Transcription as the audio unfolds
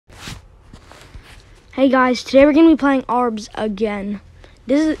Hey guys, today we're going to be playing arbs again.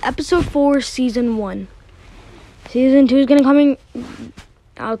 This is episode 4, season 1. Season 2 is going to coming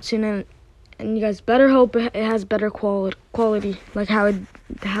out soon, and you guys better hope it has better quality, like how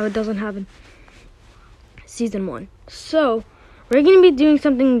it doesn't have in season 1. So, we're going to be doing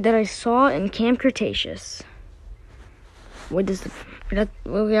something that I saw in Camp Cretaceous. What is that?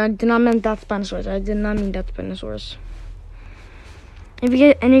 I did not mean that Spinosaurus. I did not mean that Spinosaurus. And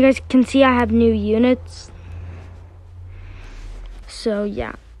you guys can see I have new units. So,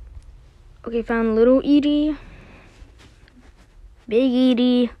 yeah. Okay, found Little Edie. Big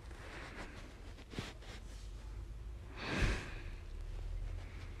Edie.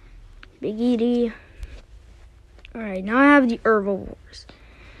 Big Edie. Alright, now I have the herbivores.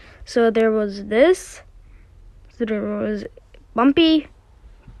 So, there was this. So, there was Bumpy.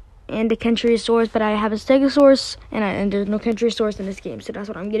 And the Kentriosaurus, but I have a Stegosaurus, and there's no Kentriosaurus in this game, so that's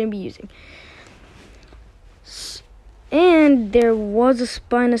what I'm going to be using. And there was a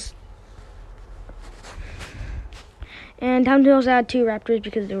Spinus. And time to also add 2 raptors,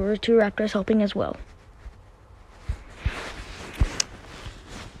 because there were 2 raptors helping as well.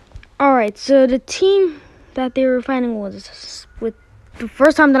 Alright, so the team that they were fighting was, with the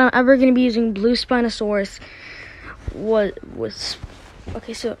first time that I'm ever going to be using Blue Spinosaurus was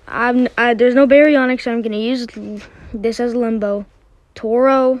okay, so there's no baryonyx, so I'm going to use this as Limbo,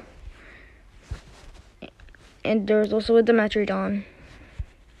 Toro, and there's also a Dimetrodon.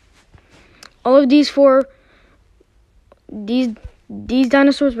 All of these 4, these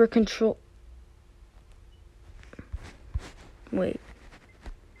dinosaurs were controlled. Wait.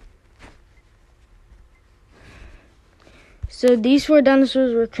 So these 4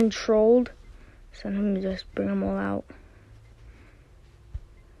 dinosaurs were controlled. So let me just bring them all out.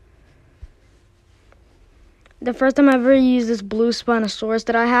 The first time I ever used this blue Spinosaurus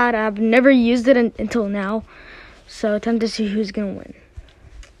that I had, I've never used it until now. So, time to see who's going to win.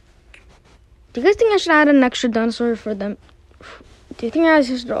 Do you guys think I should add an extra dinosaur for them? Do you think I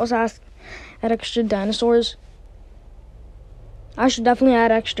should also add extra dinosaurs? I should definitely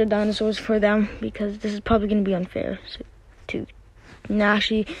add extra dinosaurs for them, because this is probably going to be unfair. And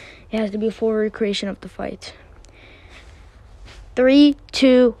actually, it has to be a full recreation of the fight. 3,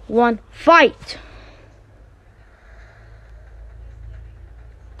 2, 1, fight!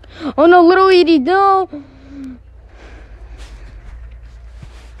 Oh no, Little Edie, no!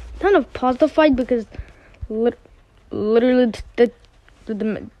 Time to pause the fight because literally the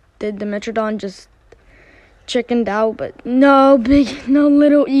Metrodon just chickened out. But no,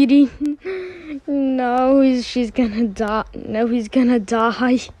 Little Edie. No, she's gonna die. No, he's gonna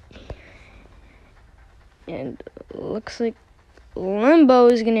die. And looks like Limbo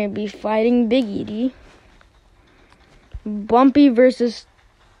is gonna be fighting Big Edie. Bumpy versus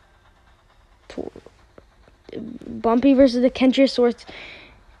the Kentriosaurus.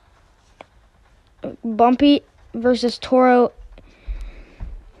 Bumpy versus Toro.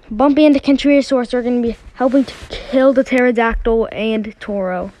 Bumpy and the Kentriosaurus are going to be helping to kill the pterodactyl and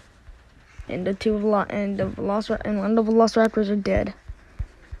Toro. And one of the velociraptors are dead.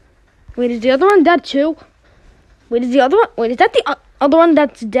 Wait, is the other one dead too? Wait, is that the other one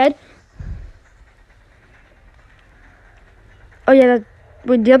that's dead? Oh yeah,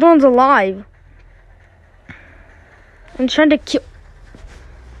 wait, the other one's alive. I'm trying to kill.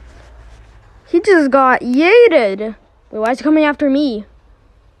 He just got yeeted. Wait, why is he coming after me?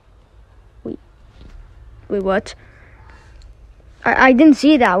 Wait, what? I didn't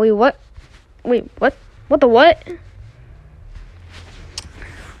see that. Wait, what? Wait, what? What the what?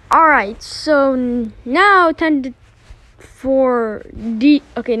 Alright, so now okay,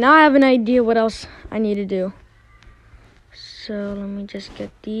 now I have an idea what else I need to do. So let me just get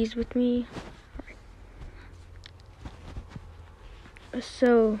these with me.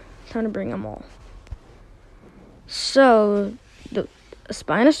 So, time to bring them all. So, the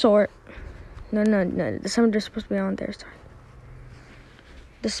Spinosaurus. No. Some are supposed to be on there. Sorry.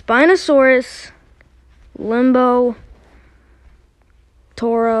 The Spinosaurus, Limbo,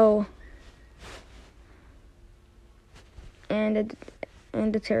 Toro, and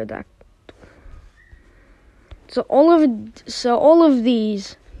the pterodactyl. So all of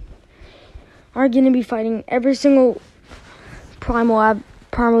these are going to be fighting every single primal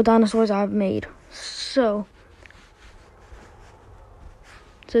dinosaurs I've made. So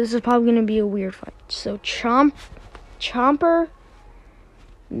this is probably going to be a weird fight. So Chomper,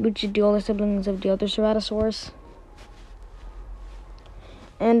 which is the older siblings of the other Ceratosaurus.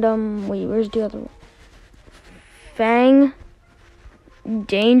 And wait, where's the other one? Fang,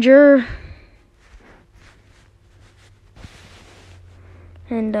 Danger,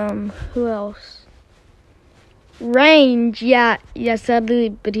 and who else? Range, yeah, sadly,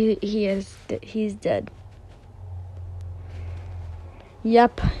 but he's dead.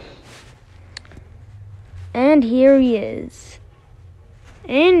 Yep. And here he is.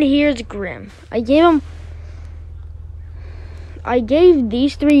 And here's Grim. I gave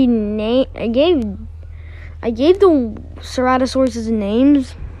these three I gave the Ceratosauruses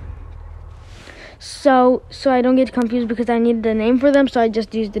names. So I don't get confused because I needed a name for them, so I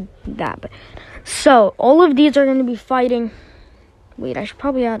just used that. So all of these are going to be fighting. Wait, I should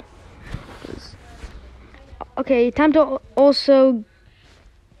probably add. Okay, time to also.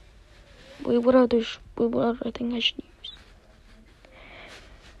 Wait, what other thing I should use?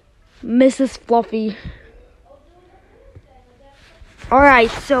 Mrs. Fluffy. Alright,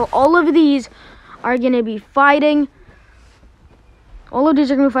 so all of these are going to be fighting. All of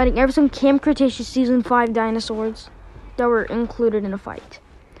these are going to be fighting ever some Camp Cretaceous Season 5 dinosaurs that were included in a fight.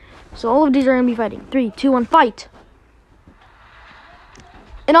 So all of these are going to be fighting. 3, 2, 1, fight!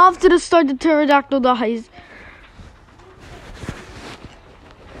 And off to the start, the pterodactyl dies.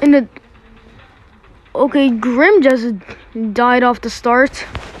 And okay, Grim just died off the start.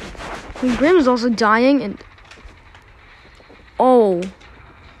 And Grim is also dying, and oh,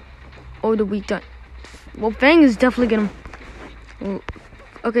 the weak die. Well, Fang is definitely gonna.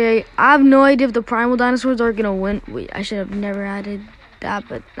 Okay, I have no idea if the primal dinosaurs are gonna win. Wait, I should have never added that,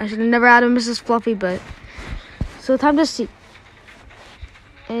 but I should have never added Mrs. Fluffy, but so time to see.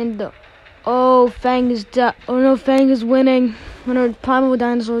 And Fang is oh no, Fang is winning. Oh no, primal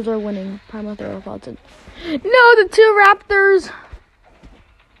dinosaurs are winning. Primal theropods. No, the two raptors.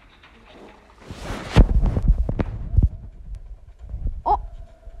 Oh,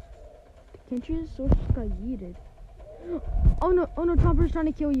 can't you just got yeeted? Oh no, Chomper's trying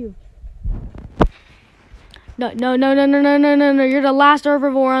to kill you. No, you're the last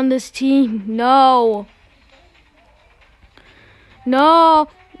herbivore on this team. No.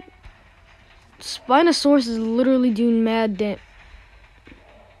 Spinosaurus is literally doing mad damage.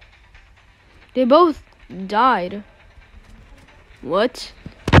 They both died. What?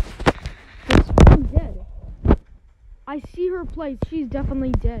 I'm dead. I see her place. She's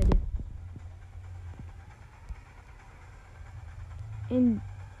definitely dead. And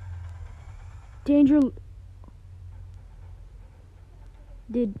Danger.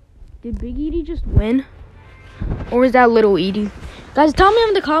 Did Big Edie just win? Or was that Little Edie? Guys, tell me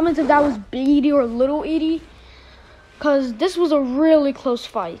in the comments if that was Big Edie or Little Edie. Because this was a really close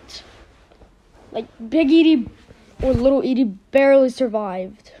fight. Like, Big Edie or Little Edie barely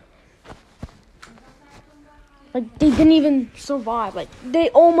survived. Like, they didn't even survive. Like, they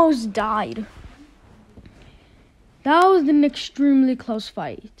almost died. That was an extremely close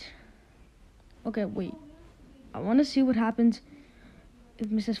fight. Okay, wait. I want to see what happens if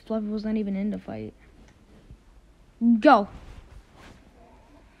Mrs. Fluffy was not even in the fight. Go.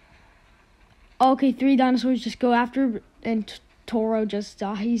 Okay, 3 dinosaurs just go after, and Toro just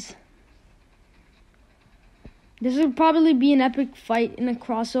dies. This would probably be an epic fight in a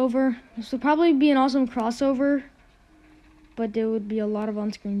crossover. This would probably be an awesome crossover, but there would be a lot of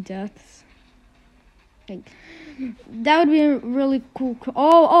on-screen deaths. Like, that would be a really cool.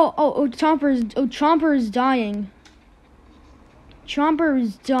 Chomper is dying. Chomper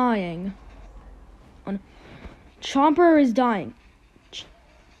is dying. Chomper is dying.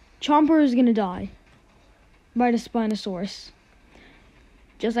 Chomper is gonna die by the Spinosaurus,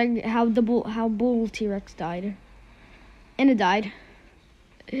 just like how Bull T-Rex died, and it died.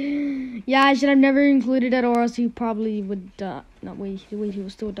 Yeah, I should have never included it, or else he probably would. Not wait, he will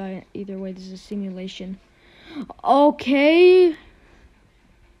still die either way. This is a simulation. Okay.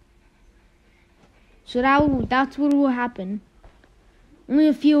 So that's what will happen. Only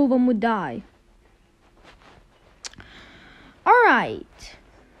a few of them would die. Alright.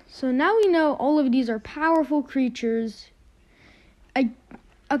 So now we know all of these are powerful creatures.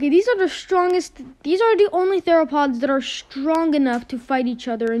 Okay, these are the strongest. These are the only theropods that are strong enough to fight each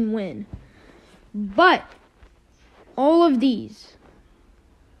other and win. But all of these,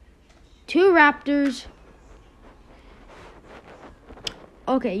 2 raptors.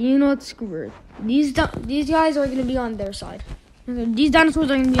 Okay, you know what? Screw it. These guys are gonna be on their side. Okay, these dinosaurs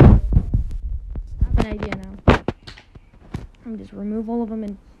are gonna be on. I have an idea now. I'm just remove all of them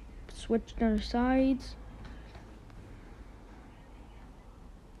and switch their sides.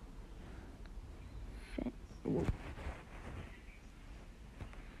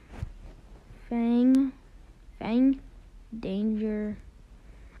 Fang, Danger.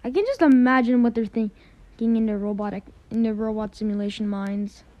 I can just imagine what they're thinking in their robot simulation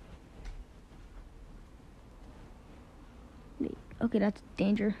minds. Okay, that's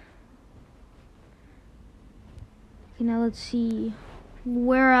Danger. Okay, now let's see.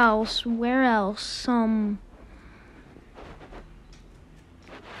 Where else?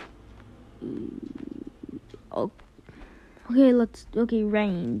 Oh, okay,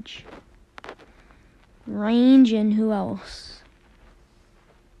 range. Range and who else?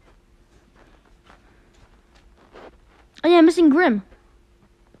 Oh yeah, missing Grim.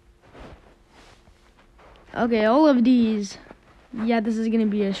 Okay, all of these. Yeah, this is gonna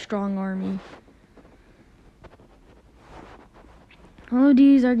be a strong army. All of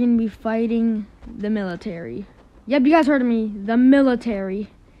these are gonna be fighting the military. Yep, you guys heard of me. The military.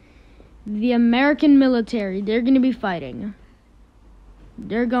 The American military. They're gonna be fighting.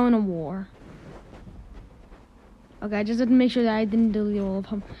 They're going to war. Okay, I just had to make sure that I didn't delete all of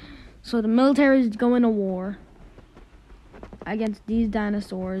them. So the military is going to war against these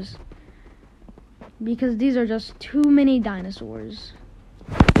dinosaurs. Because these are just too many dinosaurs.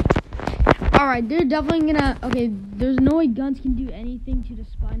 Alright, they're definitely gonna... Okay, there's no way guns can do anything to the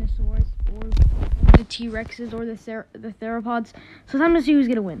Spinosaurus or the T-Rexes or the theropods. So time to see who's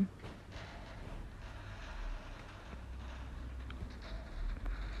gonna win.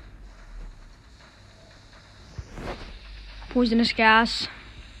 Poisonous gas.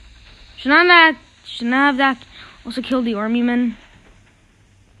 Shouldn't have that. Also kill the army men.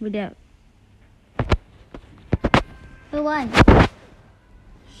 With that. Who won?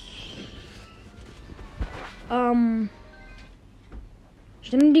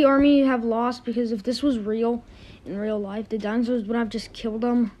 Shouldn't the army have lost? Because if this was real, in real life, the dinosaurs would have just killed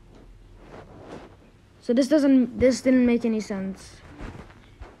them. So this didn't make any sense.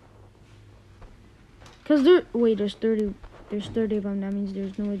 Cause there's 30 of them. That means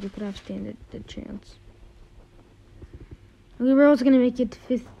there's no way they could have stand the chance. Okay, we're also gonna make it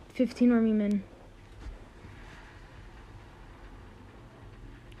 15 army men.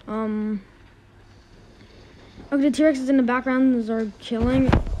 Okay, the T-Rexes in the background are killing.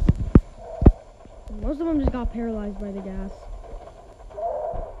 Most of them just got paralyzed by the gas.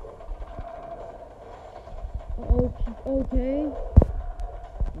 Okay.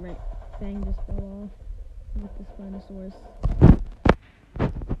 Right, thing just fell off with the Spinosaurus.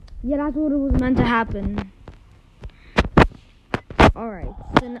 Yeah, that's what it was meant to happen. Alright,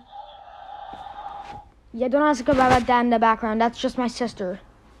 so yeah, don't ask about that in the background. That's just my sister.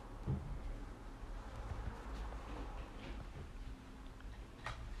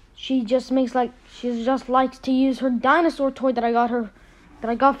 She just likes to use her dinosaur toy that I got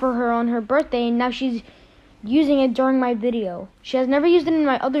for her on her birthday, and now she's using it during my video. She has never used it in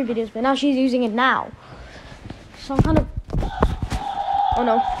my other videos, but now she's using it now. So I'm kind of... Oh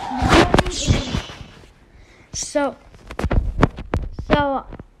no. So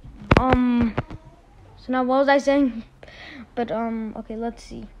now what was I saying? But okay, let's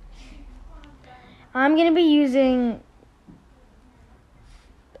see. I'm gonna be using...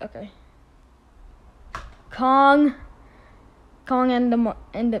 Okay. Kong and the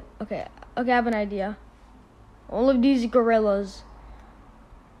okay, I have an idea. All of these gorillas.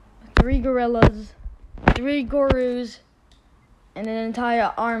 3 gorillas, 3 gorus, and an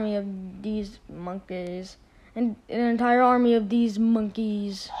entire army of these monkeys. And an entire army of these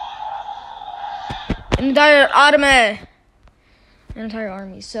monkeys. An entire army. An entire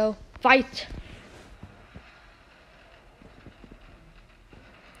army. So, fight.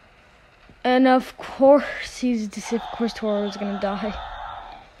 And of course, Toro is gonna die.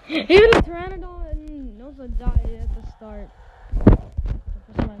 Even the Pteranodon also died at the start.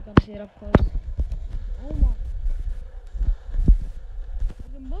 First time I gotta see it up close. Oh my!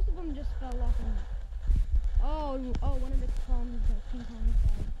 Okay, most of them just fell off. And one of the King Kongs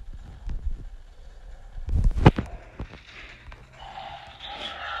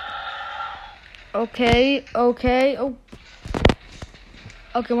died. Okay. Oh.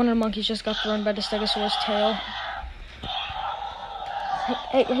 Okay, one of the monkeys just got thrown by the Stegosaurus tail.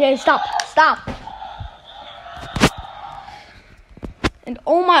 Hey, stop! And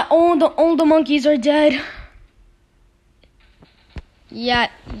all the monkeys are dead. Yeah,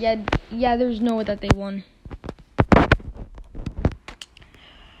 there's no way that they won.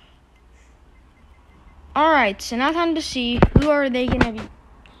 Alright, so now time to see who are they gonna be.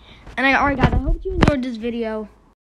 And alright guys, I hope you enjoyed this video.